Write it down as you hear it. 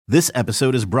This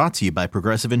episode is brought to you by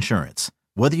Progressive Insurance.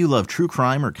 Whether you love true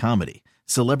crime or comedy,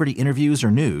 celebrity interviews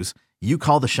or news, you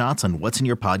call the shots on what's in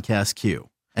your podcast queue.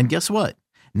 And guess what?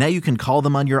 Now you can call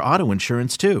them on your auto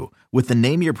insurance too with the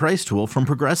Name Your Price tool from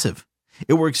Progressive.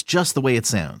 It works just the way it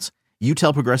sounds. You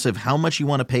tell Progressive how much you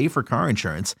want to pay for car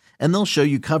insurance, and they'll show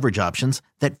you coverage options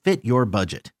that fit your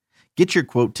budget. Get your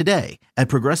quote today at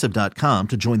Progressive.com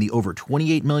to join the over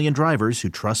 28 million drivers who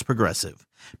trust Progressive.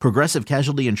 Progressive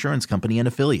Casualty Insurance Company and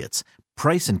Affiliates.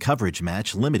 Price and coverage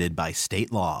match limited by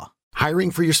state law. Hiring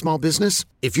for your small business?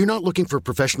 If you're not looking for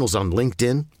professionals on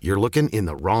LinkedIn, you're looking in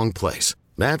the wrong place.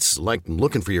 That's like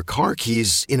looking for your car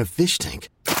keys in a fish tank.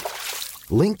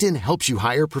 LinkedIn helps you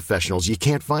hire professionals you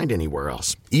can't find anywhere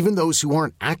else, even those who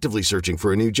aren't actively searching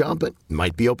for a new job but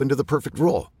might be open to the perfect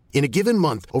role. In a given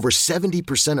month, over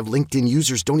 70% of LinkedIn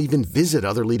users don't even visit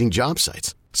other leading job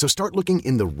sites. So start looking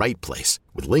in the right place.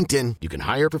 With LinkedIn, you can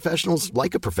hire professionals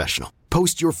like a professional.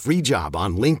 Post your free job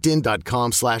on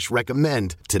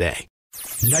linkedin.com/recommend today.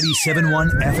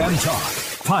 97.1 FM Talk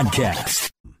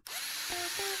Podcast.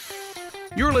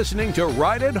 You're listening to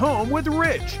Ride at Home with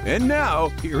Rich. And now,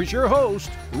 here's your host,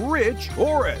 Rich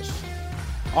Orris.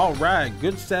 All right,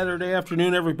 good Saturday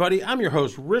afternoon, everybody. I'm your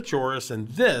host, Rich Orris, and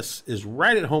this is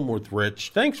Right at Home with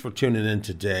Rich. Thanks for tuning in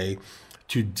today.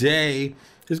 Today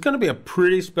is going to be a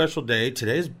pretty special day.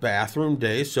 Today's bathroom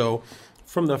day. So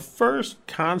from the first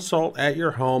consult at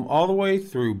your home all the way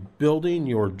through building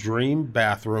your dream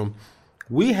bathroom,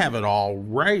 we have it all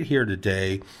right here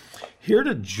today. Here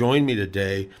to join me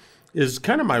today is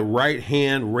kind of my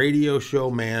right-hand radio show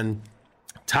man,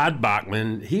 Todd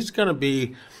Bachman. He's going to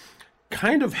be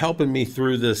kind of helping me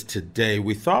through this today.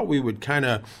 We thought we would kind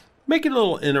of make it a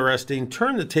little interesting,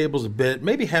 turn the tables a bit,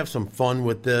 maybe have some fun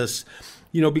with this,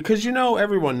 because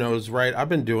everyone knows, right? I've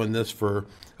been doing this for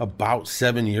about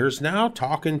 7 years now,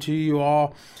 talking to you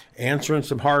all, answering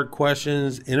some hard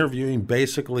questions, interviewing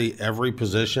basically every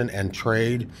position and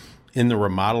trade in the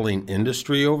remodeling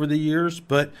industry over the years,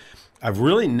 but I've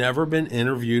really never been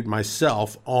interviewed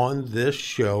myself on this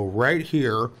show right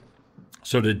here.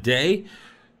 So today,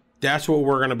 that's what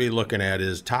we're going to be looking at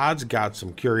is Todd's got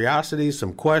some curiosities,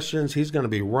 some questions. He's going to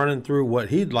be running through what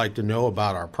he'd like to know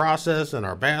about our process and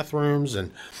our bathrooms and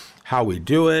how we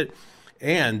do it.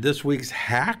 And this week's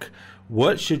hack,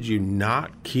 what should you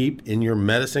not keep in your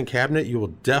medicine cabinet? You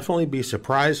will definitely be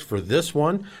surprised for this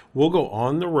one. We'll go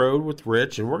on the road with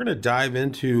Rich, and we're going to dive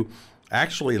into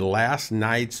actually last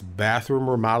night's bathroom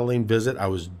remodeling visit I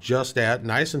was just at,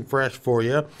 nice and fresh for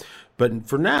you. But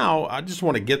for now, I just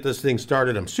want to get this thing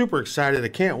started. I'm super excited. I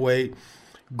can't wait.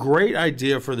 Great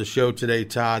idea for the show today,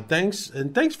 Todd. Thanks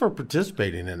for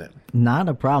participating in it. Not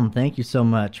a problem. Thank you so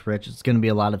much, Rich. It's going to be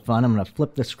a lot of fun. I'm going to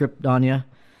flip the script on you,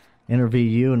 interview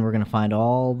you, and we're going to find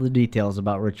all the details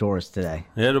about Rich Orris today.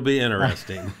 It'll be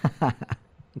interesting.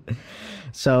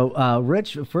 So,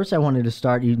 Rich, first I wanted to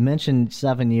start. You mentioned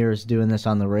 7 years doing this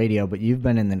on the radio, but you've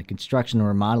been in the construction and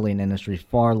remodeling industry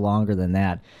far longer than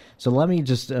that. So let me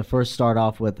just first start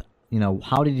off with,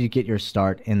 how did you get your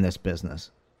start in this business?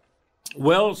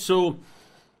 Well, so,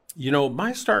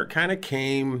 my start kind of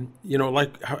came,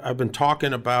 like I've been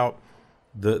talking about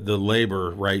the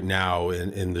labor right now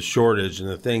and the shortage and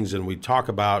the things, and we talk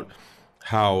about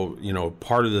how,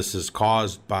 part of this is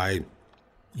caused by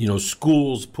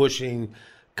schools pushing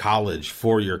college,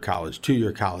 4-year college,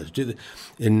 2-year college,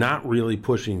 and not really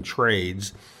pushing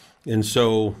trades. And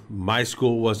so my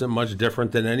school wasn't much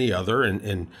different than any other.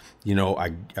 And I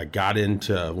went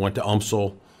to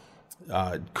UMSL,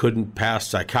 couldn't pass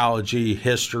psychology,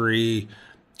 history,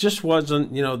 just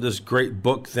wasn't, this great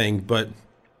book thing. But,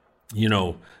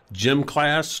 gym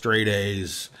class, straight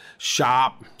A's,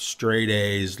 shop, straight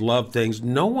A's, love things.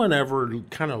 No one ever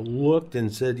kind of looked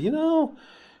and said,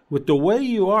 with the way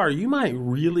you are, you might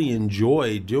really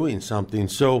enjoy doing something.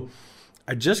 So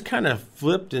I just kind of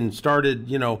flipped and started,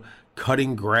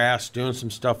 cutting grass, doing some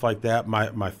stuff like that.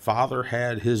 My father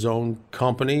had his own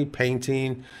company,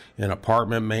 painting and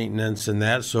apartment maintenance and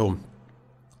that. So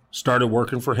started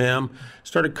working for him,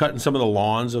 started cutting some of the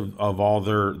lawns of all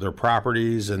their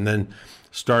properties, and then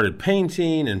started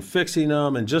painting and fixing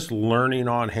them and just learning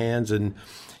on hands, and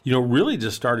really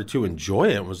just started to enjoy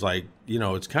it. It was like,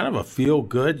 it's kind of a feel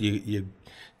good. You at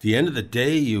the end of the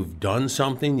day, you've done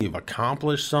something, you've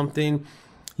accomplished something.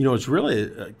 It's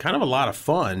really kind of a lot of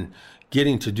fun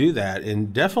getting to do that.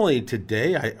 And definitely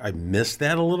today, I miss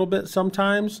that a little bit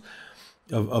sometimes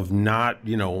of not,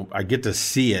 I get to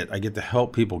see it. I get to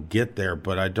help people get there,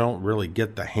 but I don't really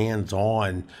get the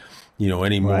hands-on,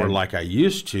 anymore like I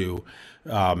used to.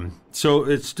 So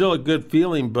it's still a good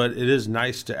feeling, but it is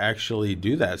nice to actually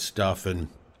do that stuff. And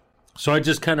so I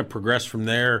just kind of progressed from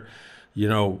there.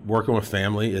 working with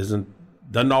family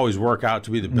doesn't always work out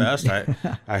to be the best.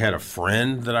 I had a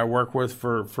friend that I worked with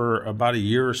for about a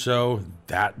year or so.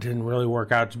 That didn't really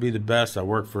work out to be the best. I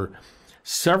worked for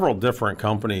several different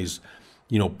companies,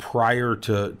 prior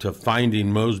to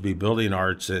finding Mosby Building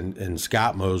Arts and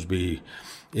Scott Mosby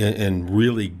and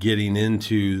really getting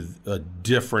into a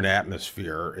different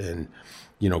atmosphere and,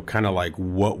 kind of like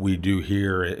what we do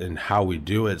here and how we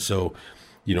do it. So,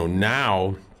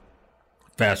 now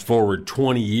fast forward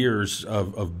 20 years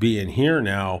of being here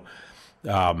now,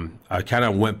 I kind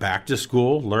of went back to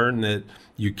school, learned that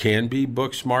you can be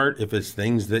book smart if it's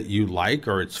things that you like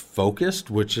or it's focused,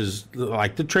 which is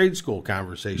like the trade school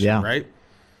conversation, right?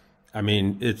 I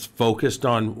mean, it's focused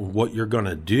on what you're going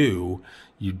to do.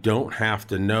 You don't have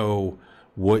to know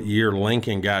what year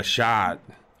Lincoln got shot,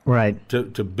 right,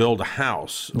 to build a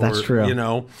house. That's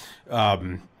true.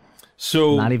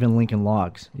 So not even Lincoln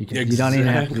Logs. You don't even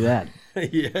have to do that.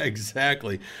 Yeah,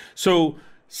 exactly. So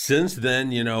since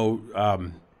then,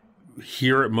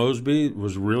 here at Mosby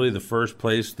was really the first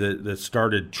place that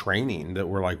started training, that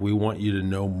we're like, we want you to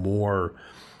know more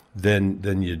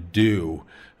than you do.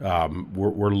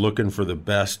 We're looking for the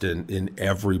best in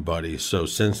everybody. So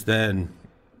since then,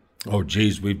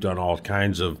 we've done all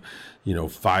kinds of,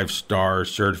 5-star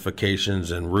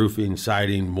certifications in roofing,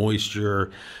 siding,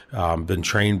 moisture, been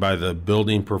trained by the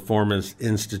Building Performance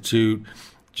Institute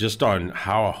just on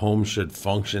how a home should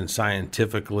function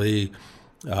scientifically.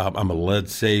 I'm a lead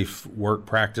safe work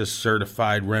practice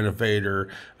certified renovator.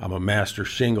 I'm a master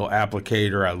shingle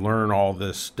applicator. I learn all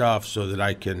this stuff so that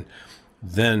I can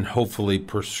then hopefully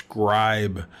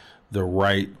prescribe the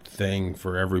right thing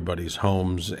for everybody's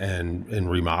homes and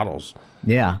remodels.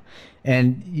 Yeah.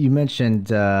 And you mentioned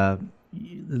the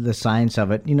science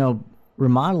of it.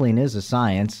 Remodeling is a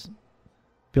science.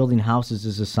 Building houses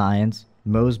is a science.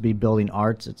 Mosby Building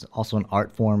Arts, it's also an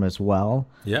art form as well.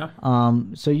 Yeah.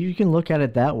 So you can look at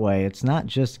it that way. It's not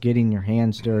just getting your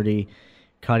hands dirty,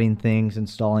 cutting things,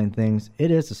 installing things.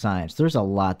 It is a science. There's a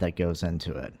lot that goes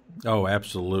into it. Oh,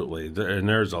 absolutely. And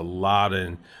there's a lot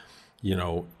in,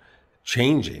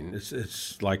 changing.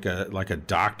 It's like a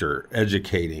doctor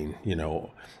educating,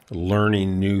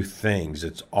 learning new things.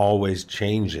 It's always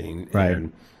changing. Right.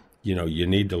 And, you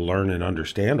need to learn and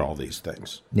understand all these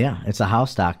things. Yeah, it's a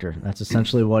house doctor. That's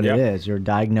essentially what it is. You're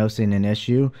diagnosing an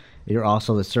issue. You're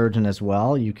also the surgeon as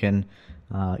well. You can,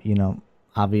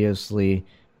 obviously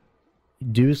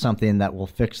do something that will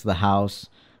fix the house,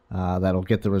 that'll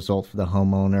get the result for the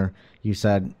homeowner. You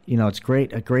said, it's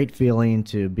a great feeling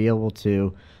to be able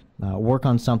to work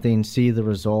on something, see the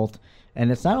result.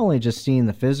 And it's not only just seeing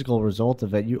the physical result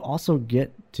of it, you also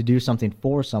get to do something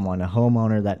for someone, a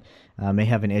homeowner that may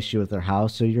have an issue with their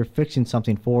house. So you're fixing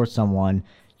something for someone.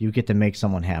 You get to make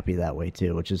someone happy that way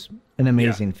too, which is an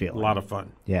amazing feeling. A lot of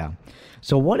fun. Yeah.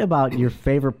 So what about your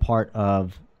favorite part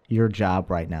of your job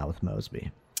right now with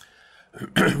Mosby?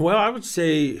 Well, I would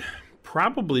say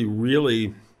probably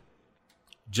really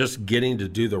just getting to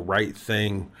do the right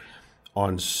thing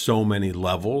on so many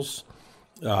levels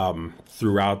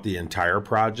throughout the entire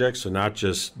project. So not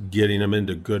just getting them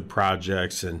into good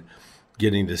projects and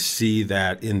getting to see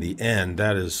that in the end,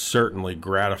 that is certainly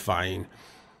gratifying.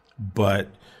 But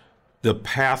the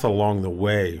path along the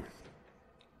way,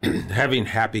 having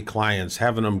happy clients,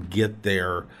 having them get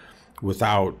there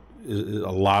without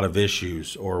a lot of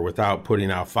issues or without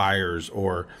putting out fires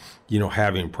or,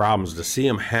 having problems, to see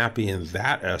them happy in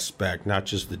that aspect, not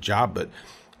just the job, but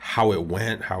how it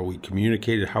went, how we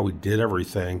communicated, how we did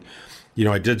everything.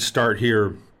 I did start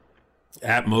here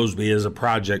at Mosby as a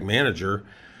project manager,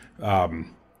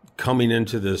 coming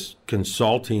into this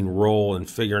consulting role and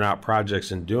figuring out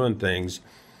projects and doing things.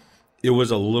 It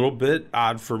was a little bit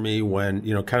odd for me when,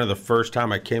 kind of the first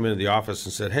time I came into the office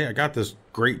and said, hey, I got this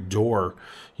great door.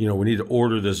 We need to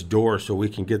order this door so we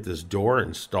can get this door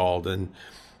installed. And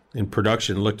in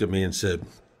production looked at me and said,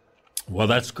 well,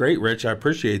 that's great, Rich. I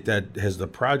appreciate that. Has the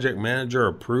project manager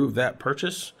approved that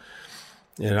purchase?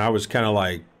 And I was kind of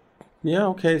like, yeah,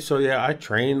 okay. So, yeah, I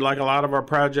trained like a lot of our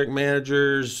project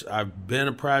managers. I've been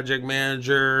a project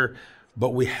manager, but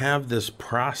we have this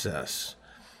process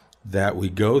that we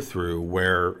go through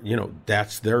where,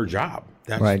 that's their job.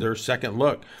 That's right. Their second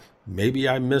look. Maybe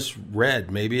I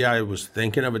misread. Maybe I was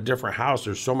thinking of a different house.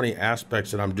 There's so many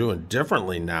aspects that I'm doing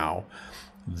differently now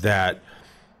that,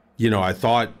 I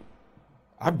thought,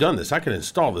 I've done this. I can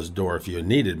install this door if you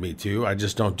needed me to. I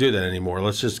just don't do that anymore.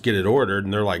 Let's just get it ordered.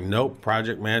 And they're like, nope,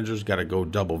 project manager's got to go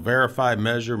double verify,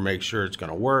 measure, make sure it's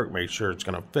going to work, make sure it's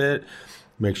going to fit,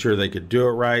 make sure they could do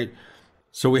it right.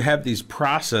 So we have these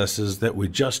processes that we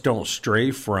just don't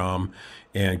stray from.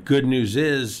 And good news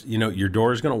is, your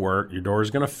door is going to work, your door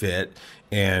is going to fit,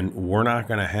 and we're not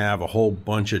going to have a whole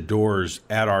bunch of doors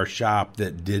at our shop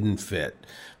that didn't fit.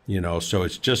 So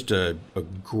it's just a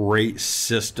great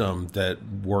system that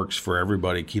works for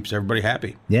everybody, keeps everybody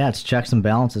happy. Yeah, it's checks and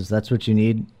balances. That's what you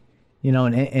need, in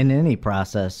any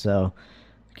process. So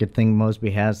good thing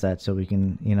Mosby has that, so we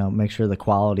can, make sure the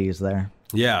quality is there.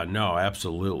 Yeah, no,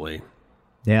 absolutely.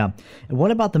 Yeah. And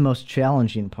what about the most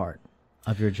challenging part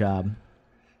of your job?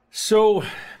 So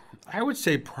I would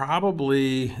say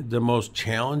probably the most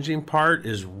challenging part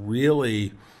is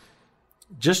really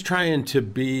just trying to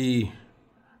be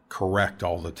correct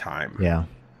all the time. Yeah.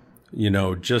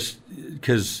 Just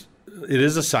because it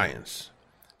is a science.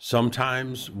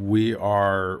 Sometimes we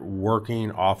are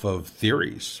working off of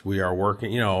theories. We are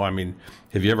working,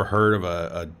 have you ever heard of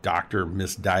a doctor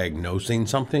misdiagnosing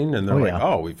something? And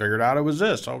they're we figured out it was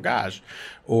this. Oh, gosh.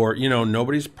 Or,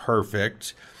 nobody's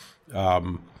perfect.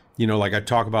 Like I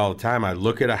talk about all the time, I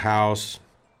look at a house,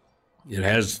 it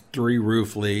has 3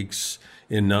 roof leaks,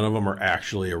 and none of them are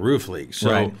actually a roof leak.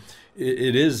 So right.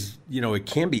 it is, it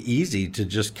can be easy to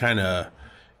just kind of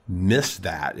miss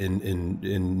that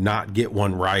and not get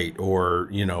one right, or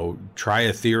try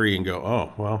a theory and go,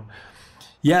 oh well,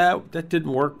 yeah, that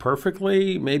didn't work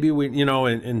perfectly, maybe we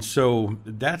and so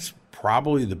that's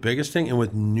probably the biggest thing. And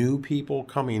with new people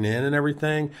coming in and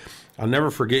everything, I'll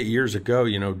never forget years ago,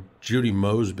 Judy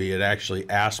Mosby had actually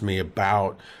asked me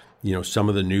about some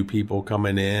of the new people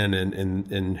coming in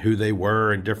and who they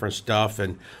were and different stuff,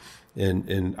 and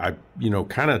I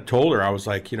kind of told her, I was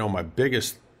like, my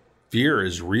biggest fear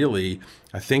is really,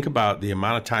 I think about the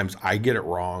amount of times I get it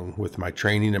wrong with my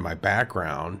training and my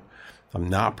background. I'm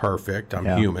not perfect. I'm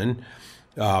human.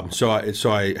 So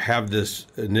I have this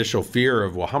initial fear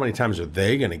of, well, how many times are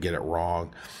they going to get it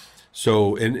wrong?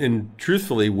 So, and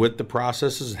truthfully, with the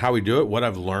processes and how we do it, what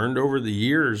I've learned over the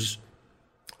years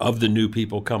of the new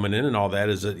people coming in and all that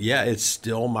is that, yeah, it's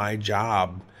still my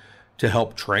job to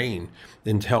help train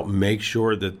and to help make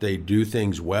sure that they do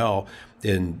things well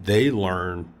and they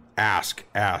learn. Ask.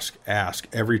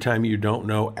 Every time you don't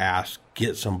know, ask,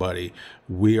 get somebody.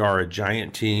 We are a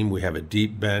giant team. We have a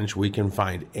deep bench. We can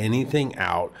find anything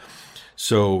out.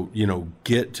 So,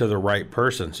 get to the right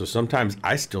person. So sometimes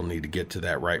I still need to get to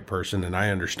that right person, and I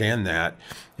understand that,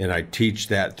 and I teach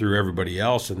that through everybody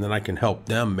else, and then I can help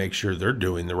them make sure they're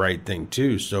doing the right thing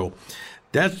too. So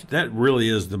that really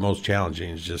is the most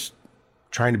challenging, is just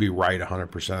trying to be right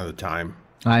 100% of the time.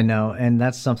 I know, and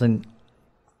that's something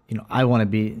I want to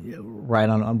be right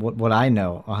on what I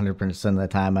know 100% of the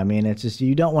time. I mean, it's just,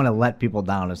 you don't want to let people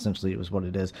down, essentially, is what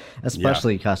it is.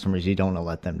 Especially customers, you don't want to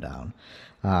let them down.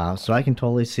 So I can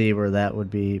totally see where that would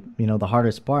be, the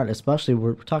hardest part, especially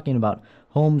we're talking about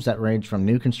homes that range from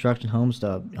new construction homes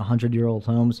to 100-year-old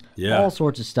homes. Yeah. All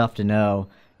sorts of stuff to know.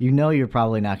 You're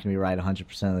probably not going to be right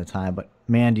 100% of the time, but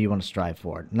man, do you want to strive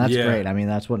for it. And that's great. I mean,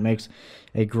 that's what makes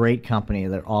a great company.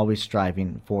 They're always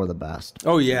striving for the best.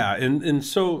 Oh, yeah. And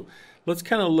so let's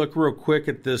kind of look real quick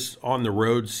at this on the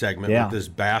road segment with this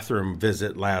bathroom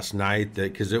visit last night,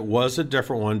 because it was a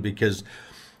different one, because,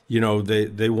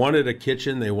 they wanted a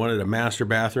kitchen, they wanted a master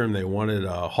bathroom, they wanted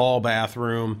a hall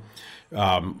bathroom.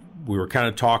 We were kind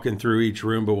of talking through each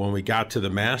room, but when we got to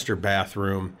the master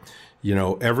bathroom,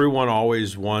 everyone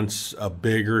always wants a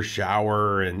bigger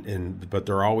shower, but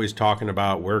they're always talking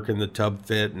about where can the tub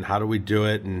fit and how do we do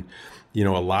it. And, a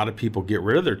lot of people get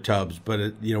rid of their tubs,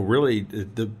 but really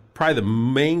probably the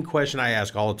main question I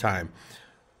ask all the time,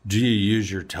 do you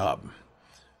use your tub?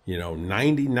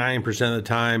 99% of the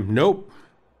time, nope,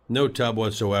 no tub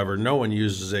whatsoever. No one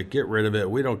uses it. Get rid of it.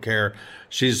 We don't care.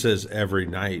 She says every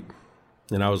night.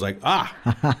 And I was like,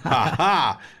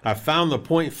 I found the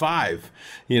 0.5,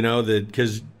 that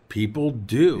because people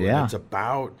do. Yeah. And it's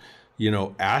about,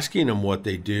 asking them what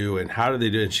they do and how do they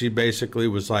do it. And she basically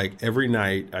was like, every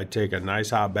night I take a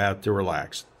nice hot bath to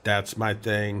relax. That's my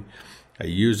thing. I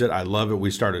use it. I love it.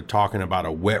 We started talking about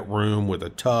a wet room with a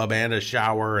tub and a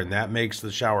shower, and that makes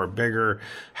the shower bigger.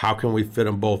 How can we fit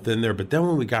them both in there? But then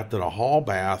when we got to the hall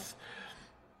bath,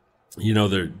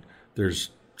 there's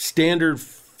standard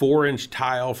 4-inch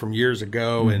tile from years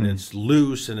ago, and it's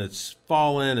loose and it's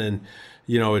fallen, and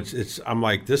I'm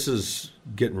like, this is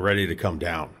getting ready to come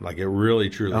down. Like, it really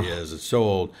truly is. It's so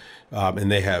old.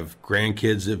 And they have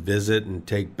grandkids that visit and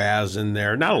take baths in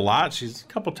there. Not a lot. She's a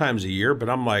couple times a year,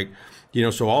 but I'm like,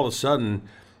 so all of a sudden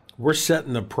we're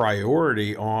setting the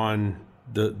priority on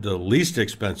the least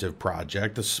expensive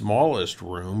project, the smallest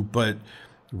room, but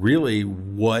really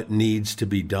what needs to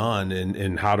be done,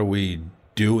 and how do we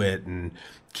do it and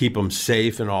keep them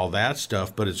safe and all that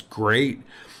stuff. But it's great,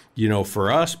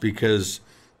 for us because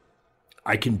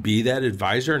I can be that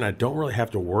advisor and I don't really have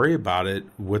to worry about it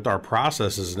with our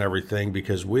processes and everything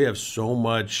because we have so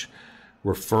much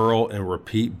referral and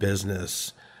repeat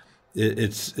business.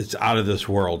 It's out of this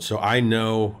world. So I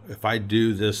know if I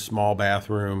do this small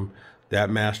bathroom, that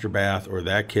master bath or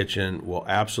that kitchen will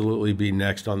absolutely be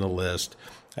next on the list.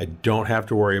 I don't have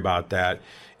to worry about that.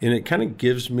 And it kind of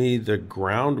gives me the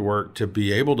groundwork to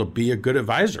be able to be a good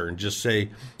advisor and just say,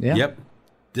 yep,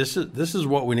 this is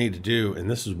what we need to do, and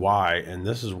this is why, and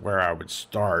this is where I would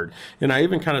start. And I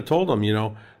even kind of told them,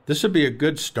 this would be a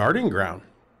good starting ground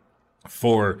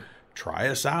for try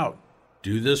us out,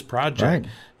 do this project,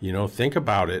 think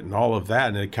about it and all of that.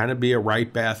 And it'd kind of be a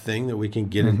right bath thing that we can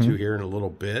get into here in a little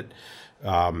bit.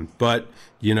 But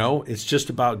it's just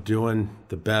about doing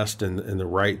the best and the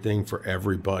right thing for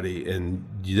everybody. And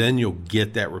then you'll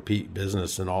get that repeat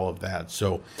business and all of that.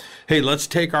 So, hey, let's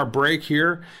take our break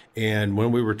here. And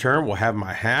when we return, we'll have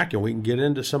my hack and we can get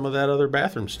into some of that other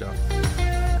bathroom stuff.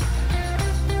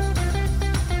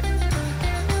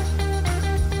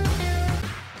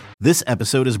 This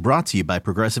episode is brought to you by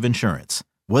Progressive Insurance.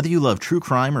 Whether you love true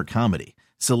crime or comedy,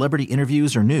 celebrity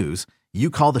interviews or news, you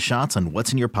call the shots on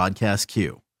what's in your podcast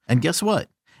queue. And guess what?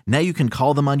 Now you can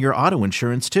call them on your auto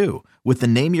insurance too with the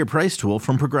Name Your Price tool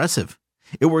from Progressive.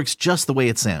 It works just the way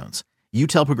it sounds. You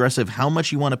tell Progressive how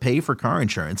much you want to pay for car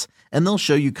insurance, and they'll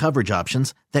show you coverage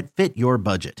options that fit your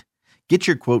budget. Get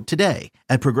your quote today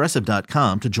at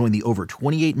Progressive.com to join the over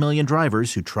 28 million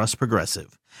drivers who trust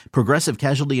Progressive. Progressive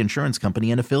Casualty Insurance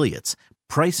Company and Affiliates.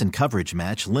 Price and coverage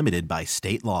match limited by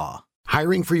state law.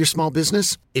 Hiring for your small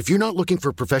business? If you're not looking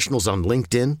for professionals on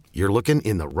LinkedIn, you're looking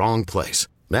in the wrong place.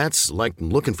 That's like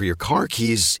looking for your car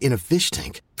keys in a fish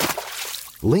tank.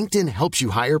 LinkedIn helps you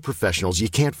hire professionals you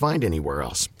can't find anywhere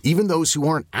else, even those who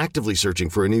aren't actively searching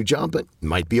for a new job but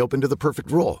might be open to the perfect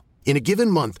role. In a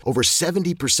given month, over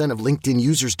 70% of LinkedIn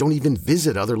users don't even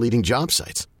visit other leading job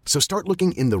sites. So start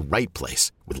looking in the right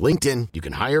place. With LinkedIn, you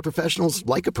can hire professionals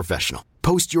like a professional.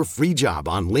 Post your free job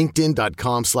on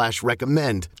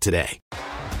linkedin.com/recommend today.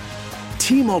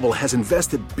 T-Mobile has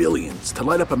invested billions to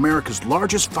light up America's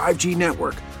largest 5G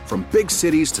network, from big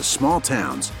cities to small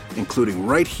towns, including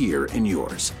right here in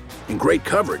yours. And great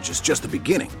coverage is just the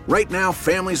beginning. Right now,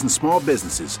 families and small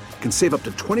businesses can save up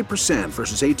to 20%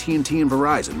 versus AT&T and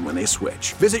Verizon when they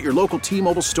switch. Visit your local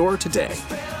T-Mobile store today.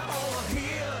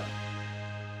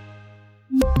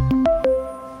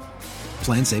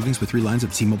 Plan savings with 3 lines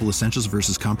of T-Mobile Essentials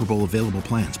versus comparable available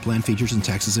plans. Plan features and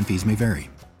taxes and fees may vary.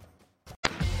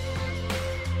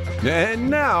 And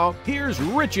now, here's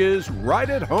Rich's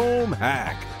Right-at-Home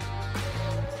hack.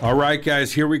 All right,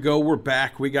 guys, here we go. We're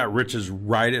back. We got Rich's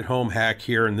Right-at-Home hack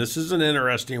here, and this is an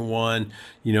interesting one.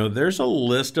 There's a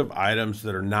list of items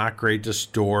that are not great to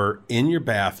store in your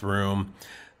bathroom.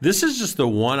 This is just the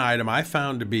one item I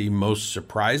found to be most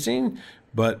surprising,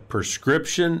 but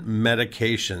prescription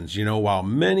medications. While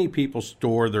many people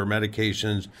store their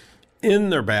medications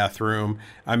in their bathroom,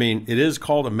 it is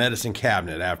called a medicine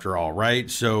cabinet after all,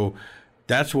 right? So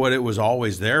that's what it was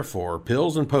always there for,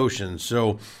 pills and potions.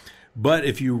 But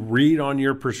if you read on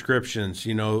your prescriptions,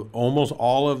 almost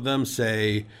all of them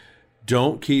say,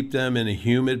 don't keep them in a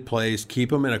humid place, keep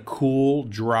them in a cool,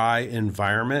 dry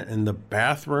environment. And the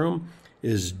bathroom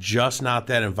is just not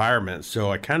that environment.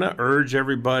 So I kind of urge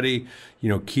everybody,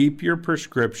 keep your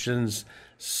prescriptions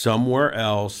somewhere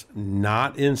else,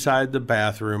 not inside the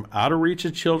bathroom, out of reach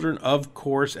of children, of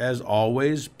course, as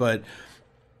always.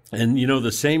 And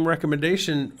the same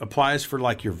recommendation applies for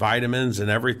like your vitamins and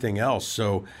everything else.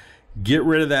 So get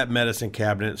rid of that medicine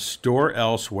cabinet, store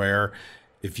elsewhere.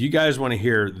 If you guys want to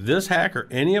hear this hack or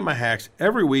any of my hacks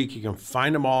every week, you can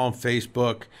find them all on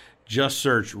Facebook. Just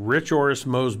search Rich Oris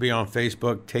Mosby on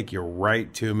Facebook, take you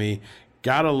right to me.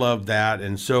 Gotta love that.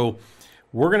 And so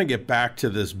we're going to get back to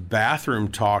this bathroom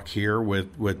talk here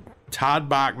with Todd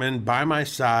Bachman by my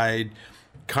side,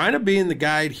 kind of being the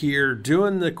guide here,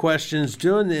 doing the questions,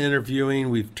 doing the interviewing.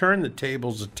 We've turned the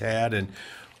tables a tad, and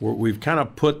we've kind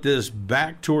of put this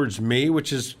back towards me,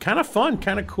 which is kind of fun,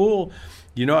 kind of cool.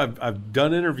 I've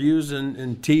done interviews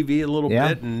in TV a little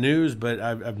bit and news, but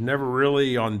I've never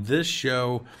really on this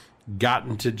show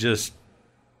gotten to just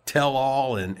tell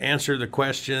all and answer the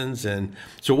questions. And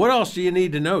so what else do you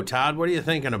need to know, Todd? What are you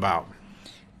thinking about?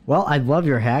 Well, I love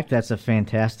your hack. That's a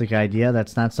fantastic idea.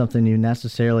 That's not something you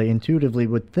necessarily intuitively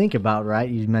would think about, right?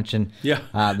 You mentioned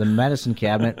the medicine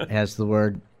cabinet has the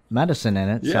word medicine in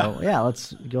it. So,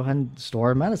 let's go ahead and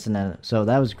store medicine in it. So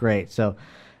that was great. So,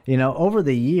 over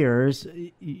the years,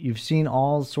 you've seen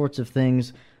all sorts of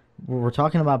things we're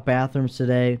talking about bathrooms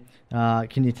today.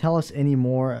 Can you tell us any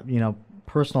more,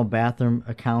 personal bathroom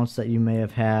accounts that you may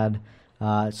have had?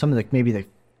 Some of maybe the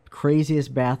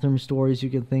craziest bathroom stories you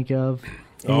could think of?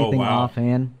 Anything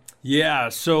offhand? Yeah,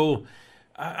 so,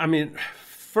 I mean,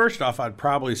 first off, I'd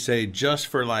probably say just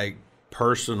for like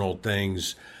personal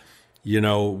things,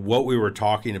 what we were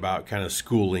talking about, kind of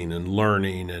schooling and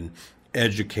learning and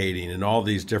educating and all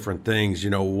these different things,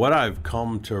 what I've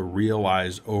come to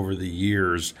realize over the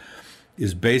years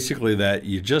is basically that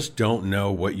you just don't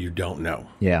know what you don't know.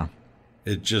 Yeah.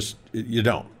 You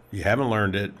don't. You haven't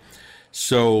learned it.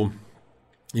 So,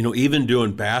 even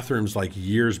doing bathrooms like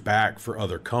years back for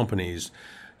other companies,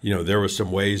 there was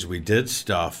some ways we did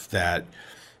stuff that,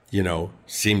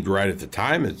 seemed right at the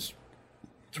time. It's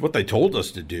what they told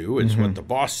us to do. It's what the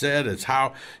boss said. It's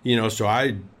how, so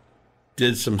I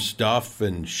did some stuff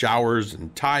and showers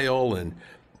and tile, and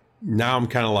now I'm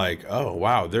kind of like, oh,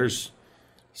 wow, there's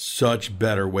such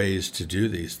better ways to do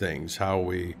these things. How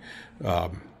we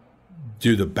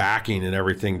do the backing and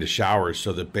everything to showers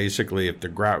so that basically if the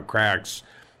grout cracks,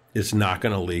 it's not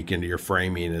going to leak into your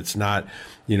framing. It's not,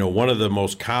 one of the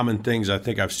most common things I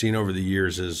think I've seen over the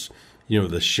years is,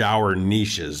 the shower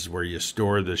niches where you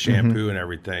store the shampoo and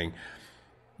everything.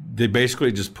 They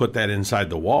basically just put that inside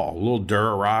the wall, a little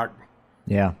Durarock.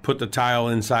 Yeah. Put the tile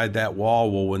inside that wall.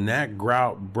 Well, when that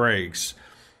grout breaks,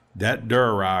 that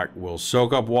Durarock will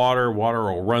soak up water. Water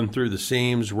will run through the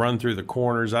seams, run through the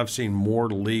corners. I've seen more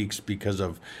leaks because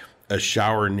of a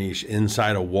shower niche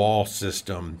inside a wall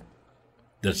system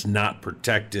that's not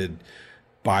protected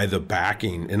by the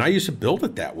backing. And I used to build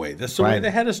it that way. That's the way they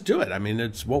had us do it. I mean,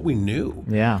 it's what we knew.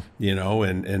 Yeah.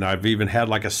 And I've even had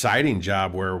like a siding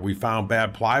job where we found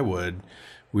bad plywood.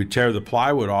 We tear the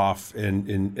plywood off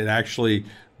and actually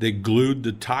they glued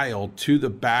the tile to the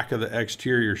back of the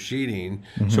exterior sheeting.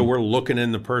 So we're looking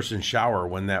in the person's shower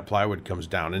when that plywood comes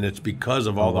down. And it's because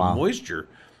of all the moisture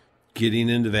getting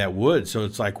into that wood. So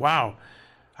it's like, wow,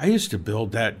 I used to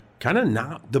build that kind of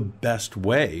not the best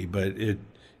way, but it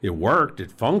worked.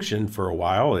 It functioned for a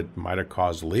while. It might have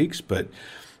caused leaks, but,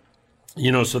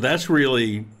 so that's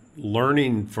really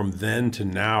learning from then to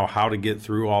now how to get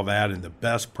through all that and the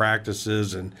best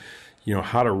practices and,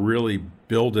 how to really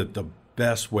build it the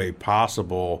best way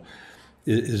possible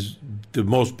is the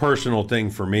most personal thing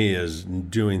for me is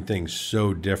doing things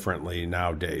so differently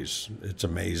nowadays. It's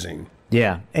amazing.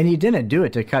 Yeah, and you didn't do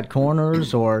it to cut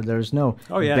corners or there's no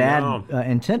bad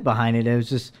intent behind it. It was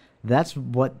just that's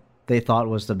what they thought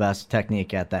was the best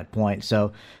technique at that point.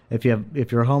 So if you're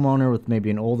a homeowner with maybe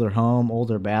an older home,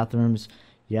 older bathrooms,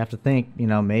 you have to think,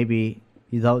 maybe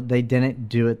they didn't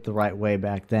do it the right way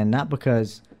back then, not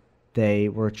because they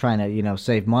were trying to,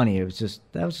 save money. It was just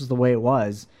that was just the way it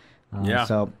was.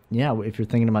 So if you're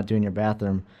thinking about doing your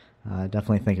bathroom,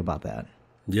 definitely think about that.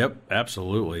 Yep,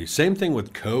 absolutely. Same thing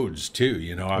with codes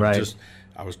too.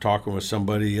 I was talking with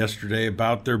somebody yesterday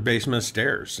about their basement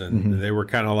stairs, and they were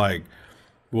kind of like,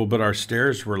 well, but our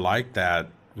stairs were like that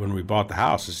when we bought the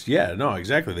house.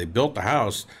 Exactly. They built the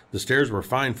house. The stairs were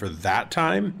fine for that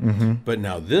time, but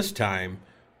now this time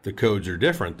the codes are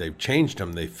different. They've changed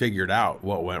them. They figured out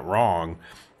what went wrong,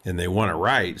 and they want it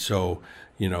right. So,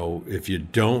 if you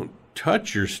don't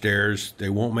touch your stairs, they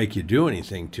won't make you do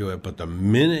anything to it. But the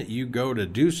minute you go to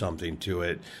do something to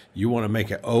it, you want to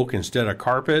make it oak instead of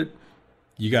carpet,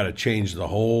 you got to change the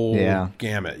whole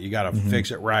gamut. You got to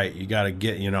fix it right. You got to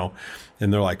get,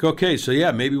 and they're like, okay, so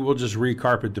maybe we'll just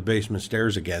recarpet the basement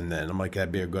stairs again then. I'm like,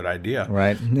 that'd be a good idea.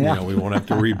 Right. Yeah. We won't have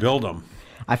to rebuild them.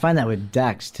 I find that with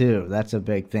decks too. That's a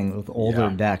big thing with older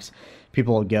decks.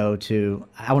 People will go to,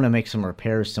 I want to make some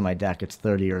repairs to my deck. It's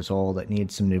 30 years old. It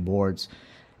needs some new boards.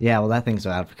 Yeah, well, that thing's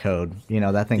out of code.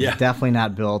 That thing's definitely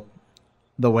not built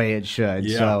the way it should.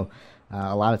 Yeah. So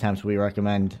a lot of times we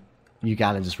recommend you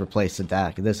got to just replace the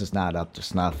deck. This is not up to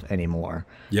snuff anymore.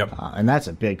 Yep. And that's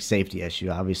a big safety issue.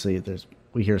 Obviously,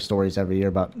 we hear stories every year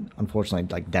about, unfortunately,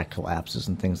 like deck collapses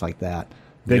and things like that.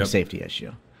 Big safety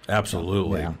issue.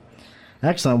 Absolutely. Yeah.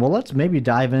 Excellent. Well, let's maybe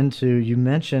dive into, you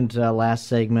mentioned last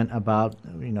segment about,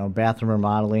 bathroom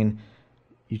remodeling.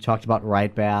 You talked about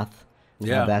Right Bath.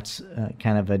 Yeah. That's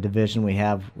kind of a division we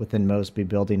have within Mosby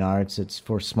Building Arts. It's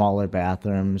for smaller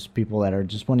bathrooms, people that are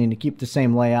just wanting to keep the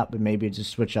same layout, but maybe just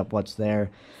switch up what's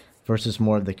there versus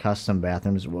more of the custom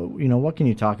bathrooms. What can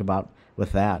you talk about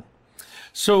with that?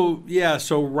 So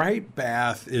Right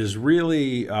Bath is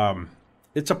really,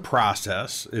 it's a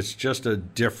process. It's just a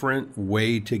different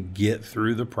way to get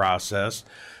through the process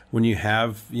when you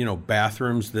have,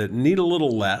 bathrooms that need a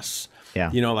little less. Yeah.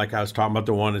 Like I was talking about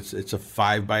the one, it's a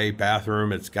 5x8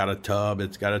 bathroom. It's got a tub.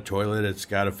 It's got a toilet. It's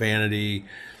got a vanity.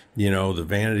 The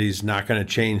vanity's not going to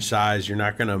change size. You're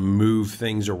not going to move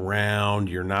things around.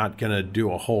 You're not going to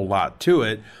do a whole lot to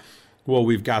it. Well,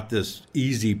 we've got this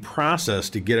easy process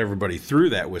to get everybody through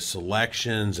that with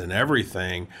selections and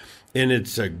everything. And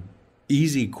it's a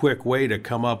easy, quick way to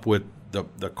come up with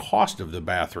the cost of the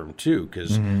bathroom too.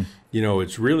 Because,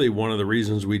 it's really one of the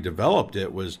reasons we developed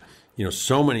it was,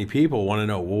 so many people want to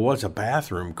know, well, what's a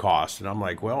bathroom cost? And I'm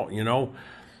like, well,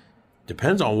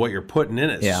 depends on what you're putting in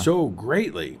it so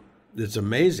greatly. It's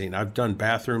amazing. I've done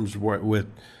bathrooms with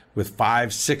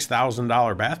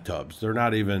 $5,000-$6,000 bathtubs.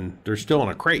 They're still in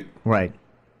a crate. Right.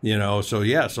 So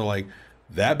like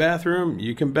that bathroom,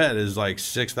 you can bet is like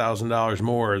 $6,000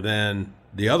 more than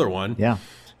the other one. Yeah.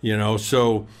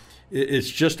 So it's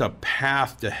just a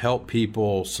path to help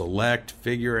people select,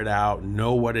 figure it out,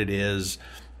 know what it is.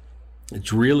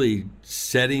 It's really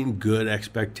setting good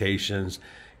expectations,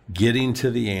 getting to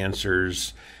the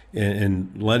answers,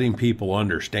 and letting people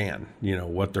understand,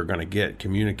 what they're going to get,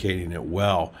 communicating it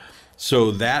well.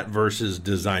 So that versus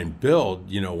design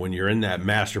build, when you're in that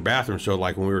master bathroom. So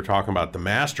like when we were talking about the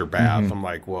master bath, I'm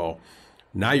like, well,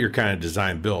 now you're kind of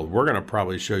design build. We're going to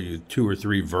probably show you 2 or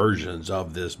 3 versions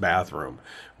of this bathroom.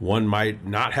 One might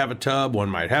not have a tub. One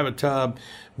might have a tub.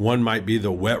 One might be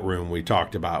the wet room we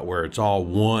talked about, where it's all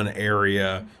one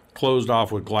area closed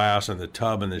off with glass, and the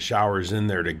tub and the shower's in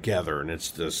there together. And it's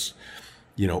this,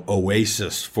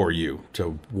 oasis for you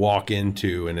to walk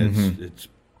into, and it's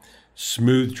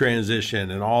smooth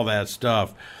transition and all that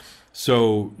stuff.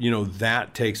 So,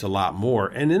 that takes a lot more.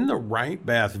 And in the right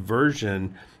bath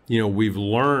version, we've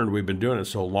been doing it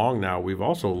so long now, we've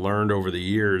also learned over the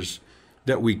years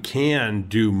that we can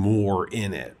do more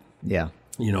in it. Yeah.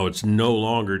 It's no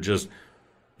longer just,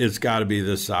 it's got to be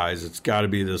this size, it's got to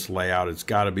be this layout, it's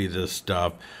got to be this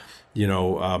stuff.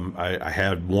 I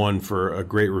had one for a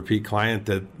great repeat client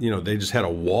that, they just had a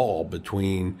wall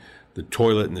between the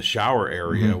toilet and the shower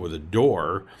area with a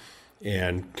door,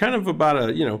 and kind of about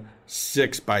a,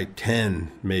 6 by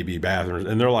 10 maybe bathrooms.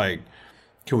 And they're like,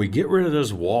 can we get rid of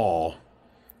this wall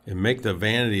and make the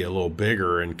vanity a little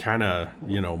bigger and kind of,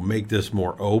 make this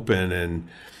more open?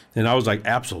 And I was like,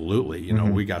 absolutely.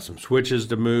 We got some switches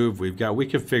to move. We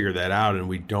can figure that out, and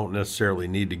we don't necessarily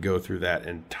need to go through that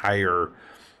entire,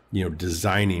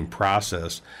 designing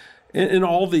process. And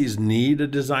all these need a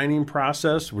designing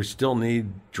process. We still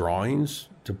need drawings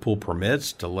to pull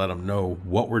permits to let them know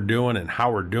what we're doing and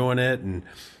how we're doing it and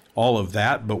all of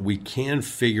that. But we can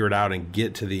figure it out and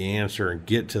get to the answer and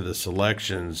get to the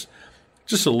selections.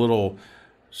 Just a little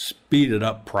speeded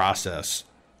up process,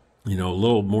 a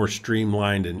little more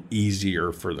streamlined and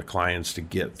easier for the clients to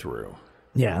get through.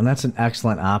 Yeah, and that's an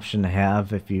excellent option to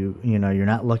have if you're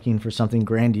not looking for something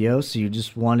grandiose, so you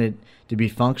just want it to be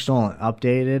functional and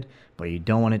updated, but you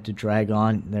don't want it to drag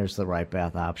on. There's the right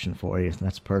bath option for you.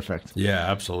 That's perfect.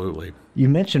 Yeah, absolutely. You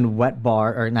mentioned wet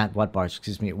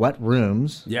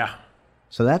rooms. Yeah.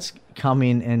 So that's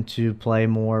coming into play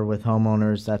more with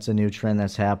homeowners. That's a new trend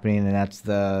that's happening, and that's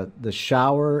the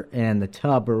shower and the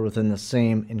tub are within the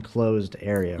same enclosed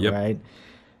area, right?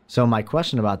 So my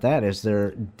question about that is,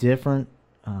 there different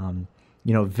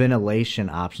ventilation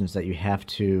options that you have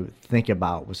to think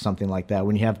about with something like that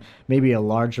when you have maybe a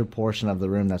larger portion of the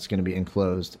room that's going to be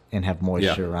enclosed and have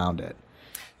moisture around it?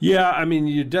 Yeah,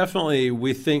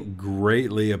 we think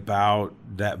greatly about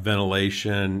that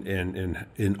ventilation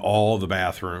in all the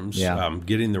bathrooms.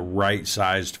 Getting the right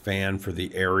sized fan for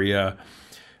the area.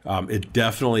 It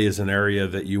definitely is an area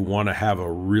that you want to have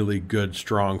a really good,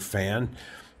 strong fan.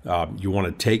 You want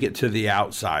to take it to the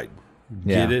outside.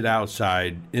 Get it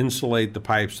outside, insulate the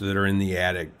pipes that are in the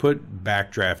attic, put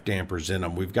backdraft dampers in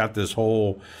them. We've got this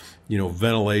whole,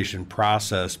 ventilation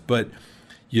process, but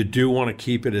you do want to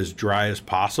keep it as dry as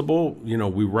possible.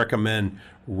 We recommend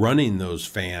running those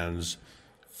fans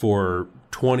for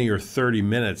 20 or 30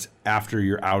 minutes after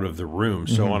you're out of the room.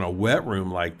 So on a wet room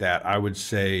like that, I would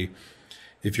say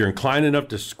if you're inclined enough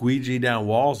to squeegee down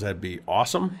walls, that'd be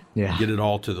awesome. Yeah. Get it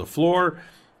all to the floor.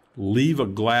 Leave a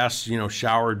glass,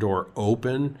 shower door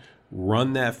open,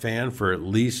 run that fan for at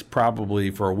least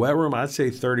probably for a wet room, I'd say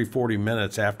 30, 40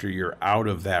 minutes after you're out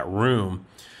of that room.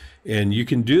 And you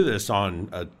can do this on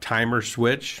a timer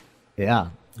switch. Yeah.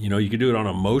 You can do it on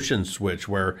a motion switch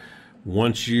where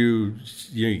once you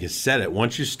can set it.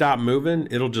 Once you stop moving,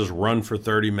 it'll just run for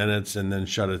 30 minutes and then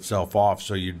shut itself off,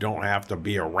 so you don't have to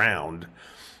be around,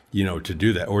 to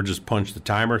do that. Or just punch the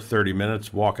timer, 30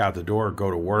 minutes, walk out the door, go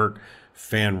to work.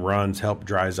 Fan runs, help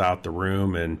dries out the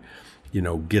room, and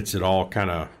gets it all kind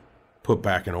of put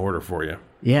back in order for you.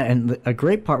 Yeah, and a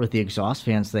great part with the exhaust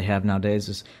fans they have nowadays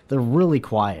is they're really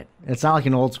quiet. It's not like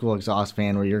an old school exhaust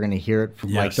fan where you're going to hear it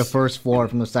from like the first floor,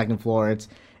 from the second floor.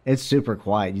 it's super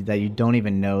quiet that you don't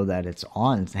even know that it's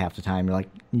on half the time. You're like,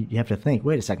 you have to think,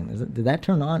 wait a second, did that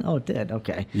turn on? Oh, it did.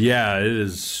 Okay. Yeah, it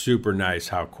is super nice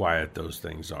how quiet those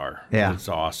things are. Yeah. It's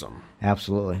awesome.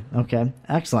 Absolutely. Okay.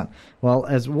 Excellent. Well,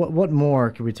 what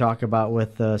more could we talk about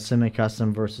with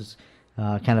semi-custom versus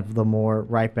kind of the more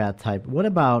right bath type? What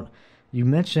about, you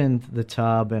mentioned the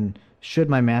tub, and should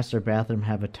my master bathroom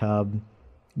have a tub?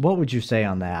 What would you say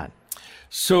on that?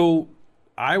 So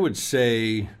I would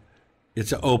say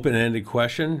it's an open-ended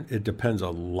question. It depends a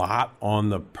lot on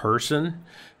the person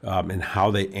and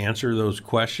how they answer those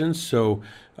questions. So,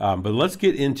 but let's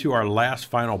get into our last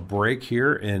final break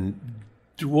here, and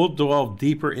we'll delve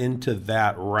deeper into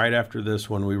that right after this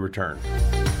when we return.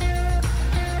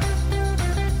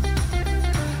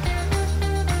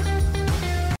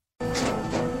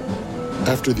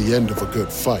 After the end of a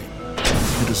good fight,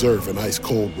 you deserve an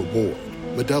ice-cold reward.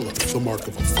 Modelo is the mark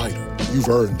of a fighter. You've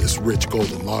earned this rich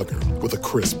golden lager with a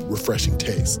crisp, refreshing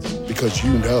taste. Because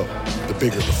you know, the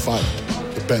bigger the fight,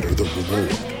 the better the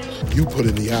reward. You put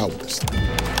in the hours,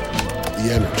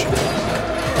 the energy,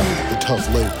 the tough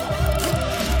labor.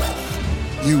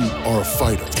 You are a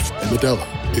fighter, and Modelo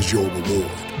is your reward.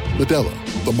 Modelo,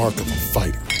 the mark of a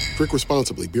fighter. Drink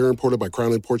responsibly. Beer imported by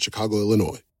Crown Imports, Chicago,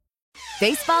 Illinois.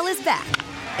 Baseball is back,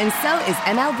 and so is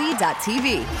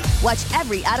MLB.tv. Watch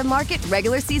every out-of-market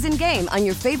regular season game on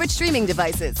your favorite streaming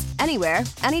devices, anywhere,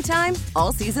 anytime,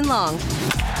 all season long.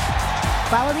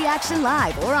 Follow the action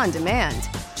live or on demand.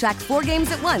 Track 4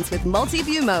 games at once with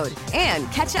multi-view mode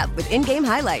and catch up with in-game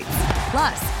highlights.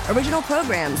 Plus, original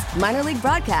programs, minor league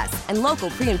broadcasts, and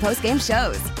local pre- and post-game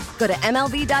shows. Go to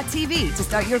MLB.tv to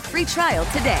start your free trial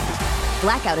today.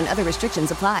 Blackout and other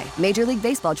restrictions apply. Major League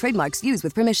Baseball trademarks used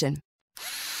with permission.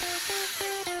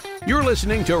 You're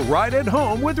listening to Right at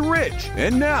Home with Rich.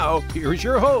 And now, here's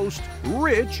your host,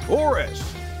 Rich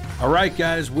Orris. All right,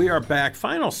 guys, we are back.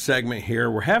 Final segment here.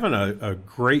 We're having a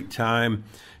great time,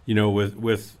 you know,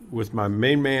 with my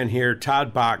main man here,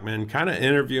 Todd Bachman, kind of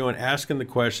interviewing, asking the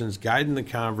questions, guiding the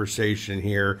conversation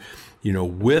here, you know,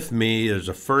 with me. There's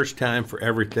a first time for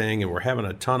everything, and we're having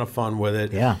a ton of fun with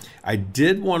it. Yeah. I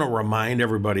did want to remind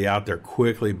everybody out there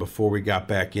quickly before we got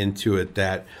back into it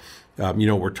that, you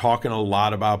know, we're talking a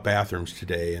lot about bathrooms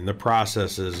today and the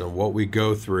processes and what we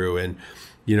go through. And,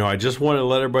 you know, I just want to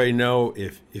let everybody know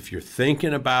if you're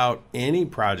thinking about any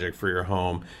project for your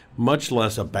home, much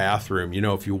less a bathroom, you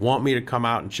know, if you want me to come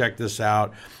out and check this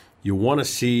out, you want to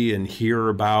see and hear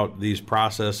about these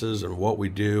processes and what we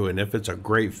do, and if it's a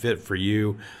great fit for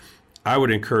you, I would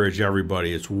encourage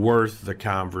everybody. It's worth the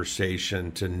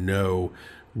conversation to know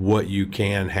what you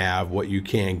can have, what you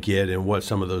can get, and what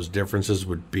some of those differences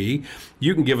would be.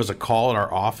 You can give us a call at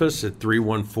our office at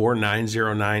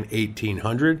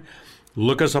 314-909-1800.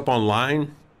 Look us up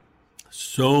online.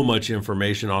 So much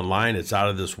information online. It's out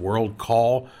of this world.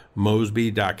 Call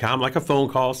Mosby.com, like a phone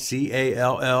call,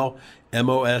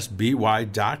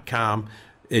 CALLMOSBY.com,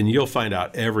 and you'll find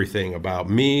out everything about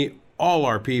me, all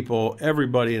our people,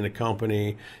 everybody in the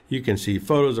company. You can see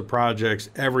photos of projects,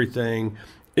 everything.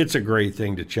 It's a great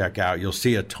thing to check out. You'll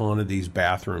see a ton of these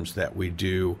bathrooms that we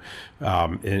do,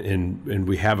 and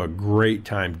we have a great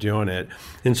time doing it.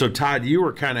 And so, Todd, you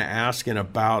were kind of asking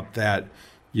about that.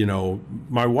 You know,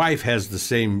 my wife has the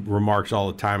same remarks all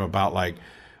the time about like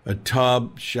a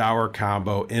tub shower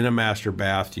combo in a master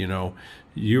bath. You know,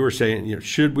 you were saying, you know,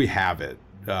 should we have it?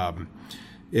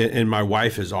 And my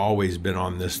wife has always been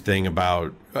on this thing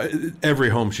about every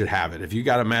home should have it. If you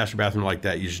got a master bathroom like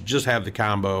that, you should just have the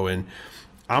combo. And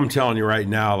I'm telling you right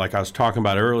now, like I was talking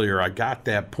about earlier, I got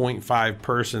that 0.5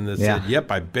 person that said, yep,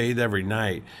 I bathe every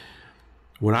night.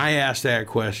 When I asked that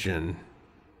question,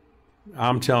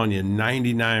 I'm telling you,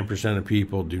 99% of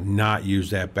people do not use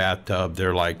that bathtub.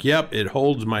 They're like, yep, it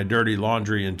holds my dirty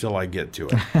laundry until I get to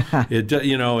it.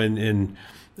 You know, and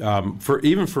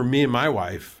for me and my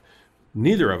wife,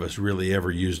 neither of us really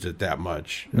ever used it that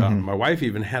much. My wife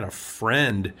even had a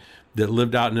friend that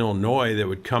lived out in Illinois that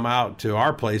would come out to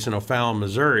our place in O'Fallon,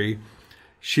 Missouri.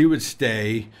 She would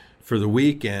stay for the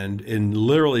weekend, and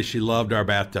literally she loved our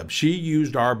bathtub. She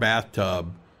used our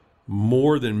bathtub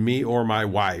more than me or my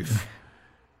wife,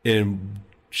 and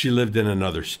she lived in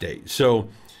another state. So,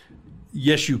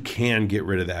 yes, you can get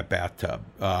rid of that bathtub.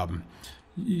 Of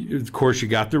course, you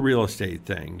got the real estate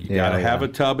thing. You got to have a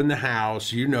tub in the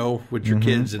house, you know, with your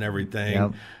kids and everything.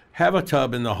 Yep. Have a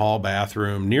tub in the hall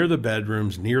bathroom, near the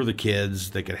bedrooms, near the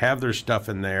kids. They could have their stuff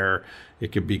in there.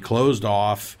 It could be closed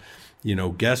off. You know,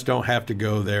 guests don't have to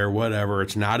go there, whatever.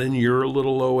 It's not in your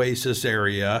little oasis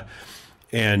area.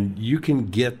 And you can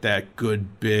get that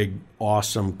good, big,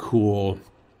 awesome, cool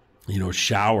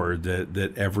shower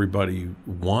that everybody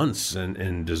wants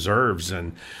and deserves.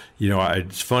 And,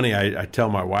 it's funny, I tell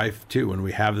my wife too, when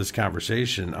we have this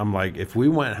conversation, I'm like, if we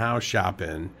went house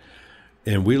shopping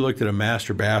and we looked at a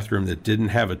master bathroom that didn't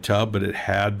have a tub, but it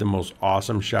had the most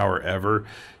awesome shower ever,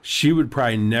 she would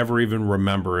probably never even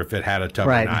remember if it had a tub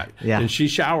or not. Yeah. And she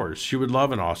showers. She would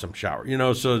love an awesome shower.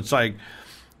 So it's like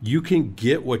you can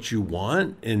get what you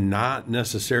want and not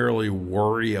necessarily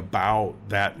worry about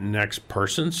that next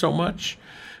person so much.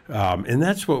 And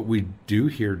that's what we do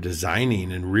here,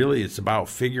 designing. And really, it's about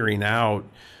figuring out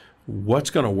what's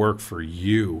going to work for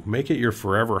you. Make it your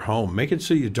forever home. Make it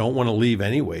so you don't want to leave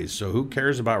anyways. So who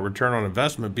cares about return on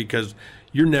investment, because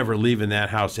you're never leaving that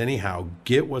house anyhow.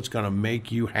 Get what's going to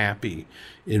make you happy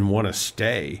and want to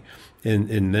stay.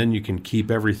 And then you can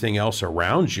keep everything else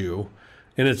around you.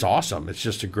 And it's awesome. It's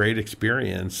just a great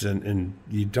experience, and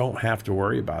you don't have to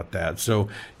worry about that. So,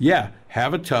 yeah,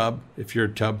 have a tub if you're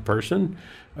a tub person.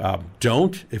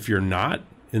 Don't if you're not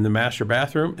in the master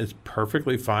bathroom. It's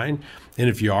perfectly fine. And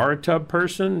if you are a tub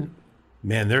person,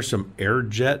 man, there's some air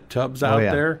jet tubs out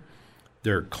there.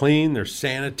 They're clean. They're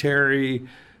sanitary.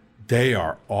 They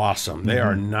are awesome. They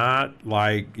are not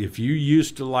like, if you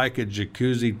used to like a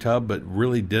jacuzzi tub but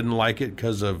really didn't like it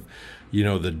because of,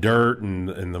 the dirt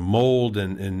and the mold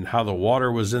and how the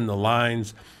water was in the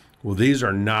lines. Well, these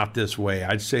are not this way.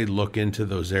 I'd say look into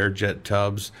those air jet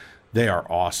tubs. They are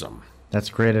awesome. That's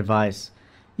great advice.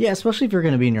 Yeah, especially if you're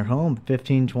going to be in your home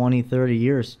 15, 20, 30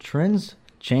 years. Trends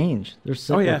change. They're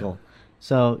cyclical. Oh, yeah.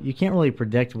 So you can't really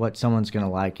predict what someone's going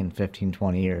to like in 15,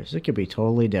 20 years. It could be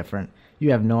totally different.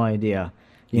 You have no idea.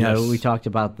 You know, we talked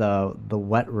about the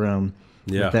wet room,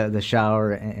 the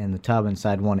shower and the tub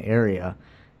inside one area.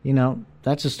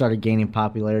 That just started gaining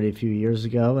popularity a few years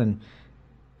ago, and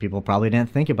people probably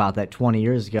didn't think about that 20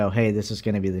 years ago. Hey, this is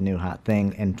going to be the new hot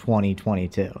thing in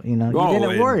 2022. You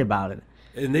didn't worry about it.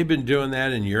 And they've been doing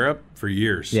that in Europe for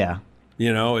years. Yeah.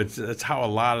 It's how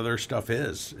a lot of their stuff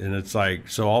is. And it's like,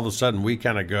 so all of a sudden we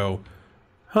kind of go,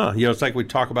 it's like we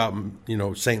talk about,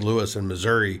 St. Louis and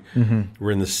Missouri.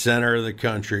 We're in the center of the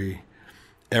country.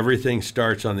 Everything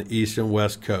starts on the east and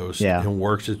west coast and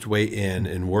works its way in.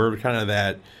 And we're kind of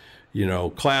that,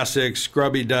 classic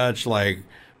scrubby Dutch, like,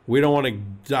 we don't want to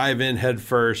dive in head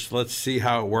first. Let's see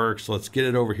how it works. Let's get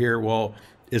it over here. Well,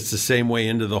 it's the same way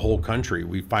into the whole country.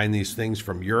 We find these things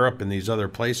from Europe and these other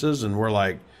places, and we're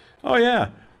like, oh, yeah,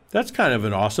 that's kind of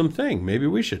an awesome thing. Maybe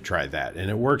we should try that. And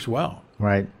it works well.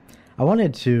 Right. I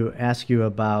wanted to ask you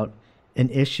about an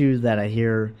issue that I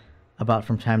hear about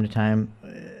from time to time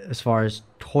as far as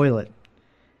toilet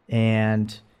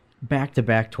and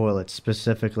back-to-back toilets,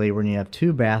 specifically when you have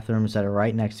two bathrooms that are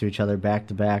right next to each other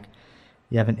back-to-back.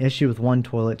 You have an issue with one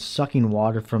toilet sucking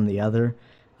water from the other.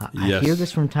 I hear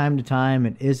this from time to time.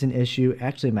 It is an issue.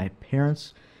 Actually, my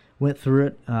parents went through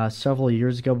it several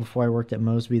years ago before I worked at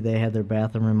Mosby. They had their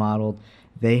bathroom remodeled.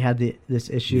 They had this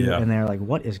issue, and they're like,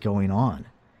 what is going on?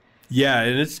 Yeah,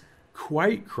 and it's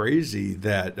quite crazy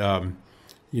that,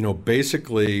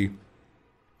 basically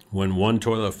when one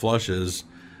toilet flushes,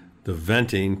 the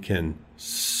venting can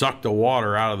suck the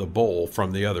water out of the bowl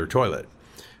from the other toilet.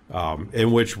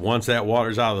 In which once that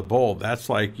water's out of the bowl, that's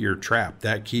like your trap.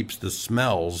 That keeps the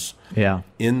smells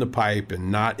in the pipe and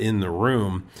not in the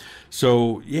room.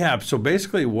 So, so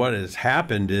basically what has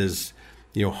happened is,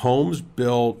 homes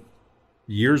built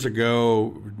years ago,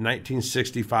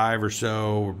 1965 or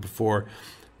so, or before,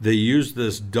 they used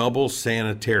this double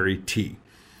sanitary T,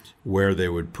 where they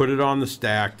would put it on the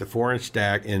stack, the 4-inch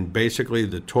stack, and basically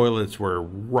the toilets were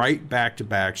right back to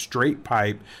back, straight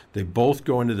pipe. They both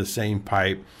go into the same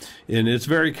pipe. And it's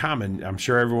very common. I'm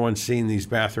sure everyone's seen these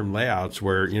bathroom layouts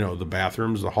where, the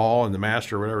bathrooms, the hall and the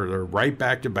master, whatever, they're right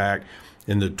back to back,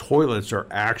 and the toilets are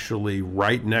actually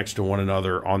right next to one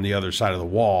another on the other side of the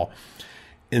wall.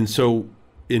 And so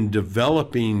in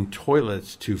developing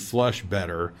toilets to flush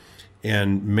better,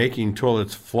 and making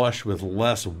toilets flush with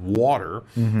less water,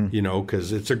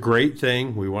 because it's a great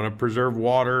thing. We want to preserve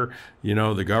water.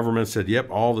 The government said, yep,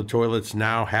 all the toilets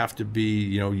now have to be,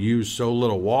 use so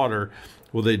little water.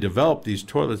 Well, they developed these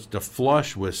toilets to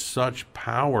flush with such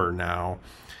power now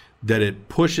that it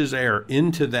pushes air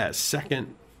into that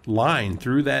second line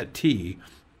through that T,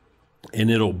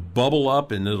 and it'll bubble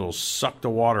up and it'll suck the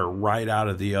water right out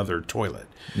of the other toilet.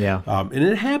 Yeah. And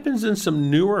it happens in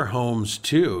some newer homes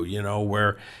too,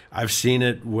 where I've seen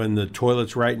it when the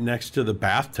toilet's right next to the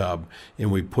bathtub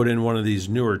and we put in one of these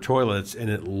newer toilets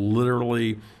and it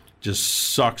literally just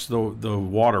sucks the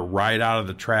water right out of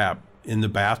the trap in the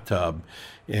bathtub,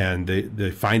 and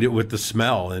they find it with the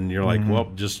smell, and you're like,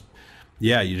 well,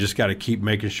 you just got to keep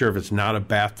making sure if it's not a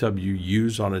bathtub you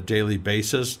use on a daily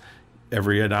basis,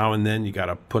 every now and then you got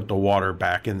to put the water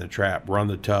back in the trap, run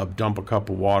the tub, dump a cup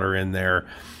of water in there.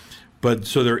 But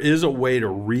so there is a way to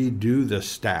redo the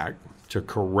stack to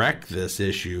correct this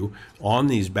issue on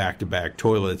these back-to-back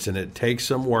toilets, and it takes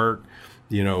some work.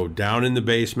 Down in the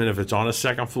basement, if it's on a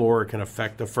second floor, it can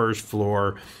affect the first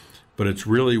floor. But it's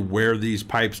really where these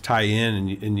pipes tie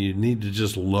in, and you need to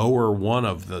just lower one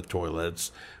of the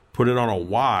toilets, put it on a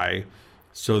Y,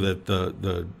 so that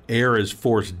the air is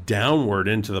forced downward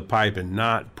into the pipe and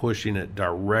not pushing it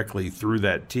directly through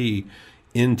that T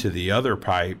into the other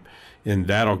pipe, and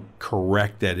that'll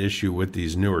correct that issue with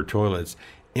these newer toilets.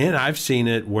 And I've seen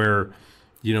it where,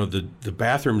 the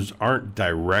bathrooms aren't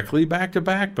directly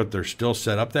back-to-back, but they're still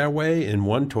set up that way, and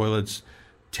one toilet's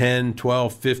 10,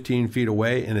 12, 15 feet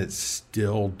away, and it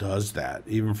still does that,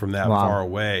 even from that far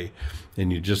away.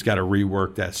 And you just got to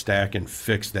rework that stack and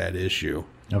fix that issue.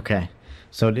 Okay.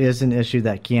 So it is an issue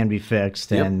that can be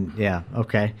fixed. Yep. And yeah,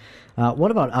 okay.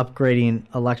 What about upgrading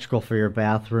electrical for your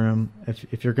bathroom?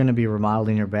 If you're going to be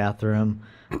remodeling your bathroom,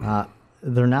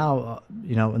 they're now,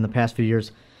 in the past few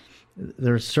years,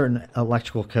 there's certain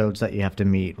electrical codes that you have to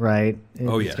meet, right?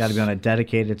 It's got to be on a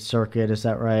dedicated circuit. Is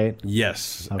that right?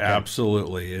 Yes, okay.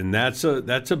 Absolutely. And that's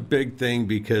a big thing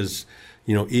because,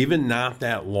 even not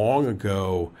that long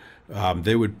ago,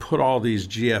 they would put all these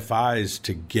GFIs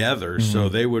together. Mm-hmm. So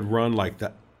they would run like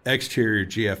the exterior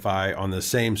GFI on the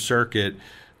same circuit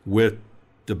with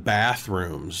the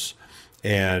bathrooms.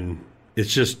 And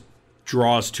it's just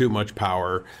draws too much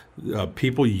power.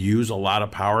 People use a lot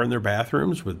of power in their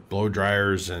bathrooms with blow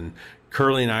dryers and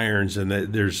curling irons, and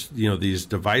there's these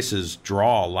devices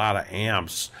draw a lot of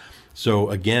amps. So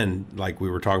again, like we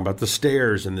were talking about the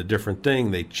stairs and the different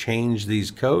thing, they changed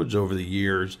these codes over the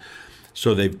years.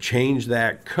 So they've changed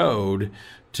that code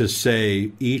to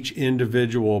say each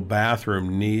individual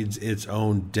bathroom needs its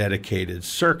own dedicated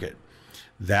circuit.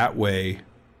 That way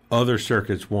other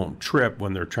circuits won't trip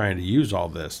when they're trying to use all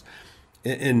this.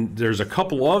 And there's a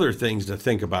couple other things to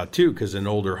think about too, because in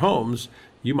older homes,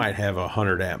 you might have a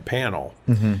 100 amp panel.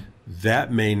 Mm-hmm.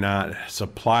 That may not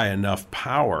supply enough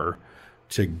power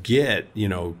to get,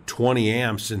 20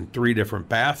 amps in 3 different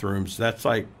bathrooms. That's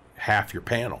like half your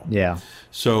panel. Yeah.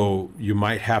 So you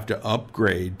might have to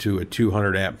upgrade to a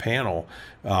 200 amp panel,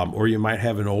 or you might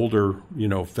have an older,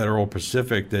 Federal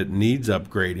Pacific that needs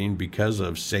upgrading because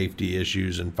of safety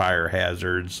issues and fire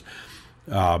hazards.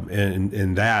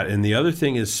 And that. And the other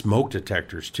thing is smoke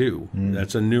detectors too.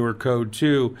 That's a newer code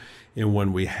too. And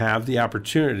when we have the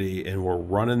opportunity and we're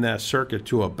running that circuit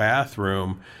to a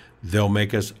bathroom, they'll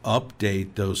make us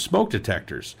update those smoke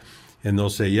detectors. And they'll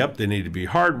say, yep, they need to be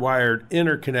hardwired,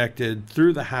 interconnected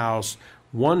through the house.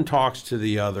 One talks to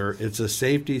the other. It's a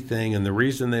safety thing. And the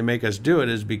reason they make us do it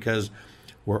is because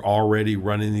we're already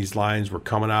running these lines. We're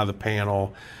coming out of the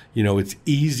panel. It's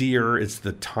easier. It's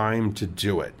the time to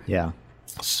do it. Yeah.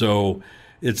 So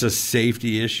it's a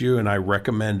safety issue, and I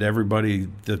recommend everybody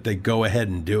that they go ahead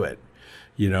and do it,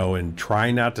 and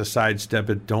try not to sidestep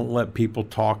it. Don't let people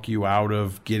talk you out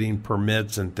of getting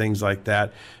permits and things like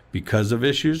that because of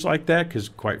issues like that, because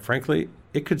quite frankly,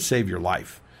 it could save your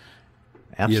life.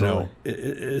 Absolutely.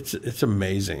 It's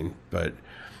amazing, but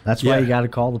that's why you got to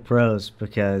call the pros,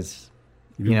 because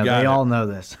they all know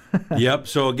this. Yep.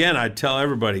 So again, I tell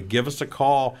everybody, give us a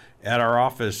call at our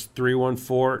office,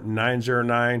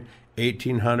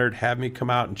 314-909-1800. Have me come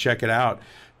out and check it out.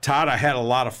 Todd, I had a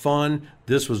lot of fun.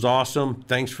 This was awesome.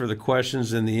 Thanks for the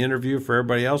questions and the interview. For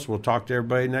everybody else, we'll talk to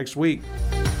everybody next week.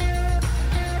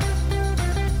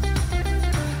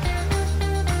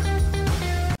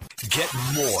 Get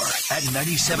more at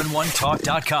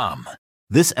 971talk.com.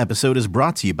 This episode is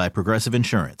brought to you by Progressive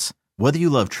Insurance. Whether you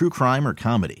love true crime or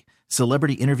comedy,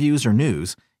 celebrity interviews or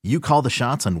news, you call the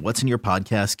shots on what's in your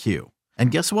podcast queue.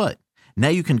 And guess what? Now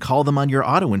you can call them on your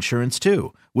auto insurance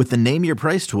too with the Name Your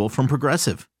Price tool from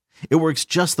Progressive. It works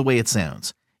just the way it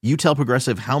sounds. You tell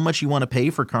Progressive how much you want to pay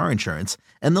for car insurance,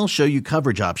 and they'll show you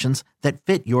coverage options that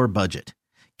fit your budget.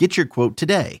 Get your quote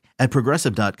today at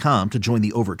Progressive.com to join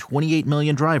the over 28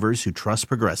 million drivers who trust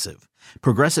Progressive.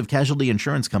 Progressive Casualty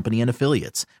Insurance Company and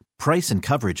Affiliates. Price and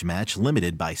coverage match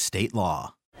limited by state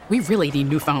law. We really need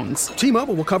new phones.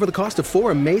 T-Mobile will cover the cost of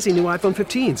 4 amazing new iPhone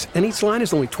 15s, and each line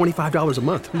is only $25 a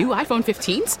month. New iPhone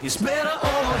 15s? It's better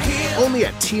over here. Only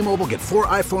at T-Mobile, get 4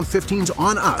 iPhone 15s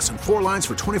on us and 4 lines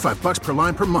for $25 per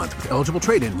line per month with eligible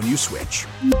trade-in when you switch.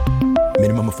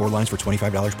 Minimum of 4 lines for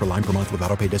 $25 per line per month with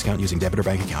autopay discount using debit or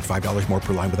bank account. $5 more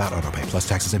per line without autopay, plus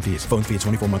taxes and fees. Phone fee at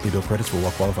 24 monthly bill credits for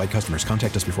well-qualified customers.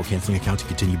 Contact us before canceling account to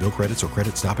continue bill credits or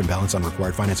credit stop and balance on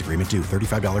required finance agreement due.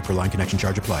 $35 per line connection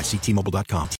charge applies. See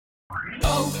T-Mobile.com.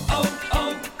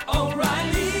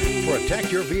 For a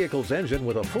Protect your vehicle's engine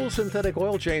with a full synthetic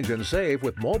oil change and save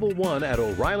with Mobil 1 at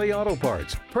O'Reilly Auto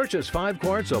Parts. Purchase 5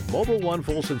 quarts of Mobil 1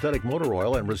 full synthetic motor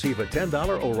oil and receive a $10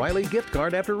 O'Reilly gift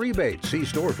card after rebate. See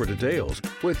store for details.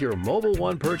 With your Mobil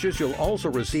 1 purchase, you'll also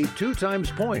receive 2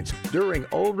 times points during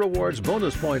O Rewards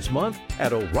Bonus Points Month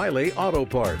at O'Reilly Auto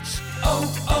Parts.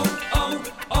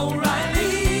 O'Reilly.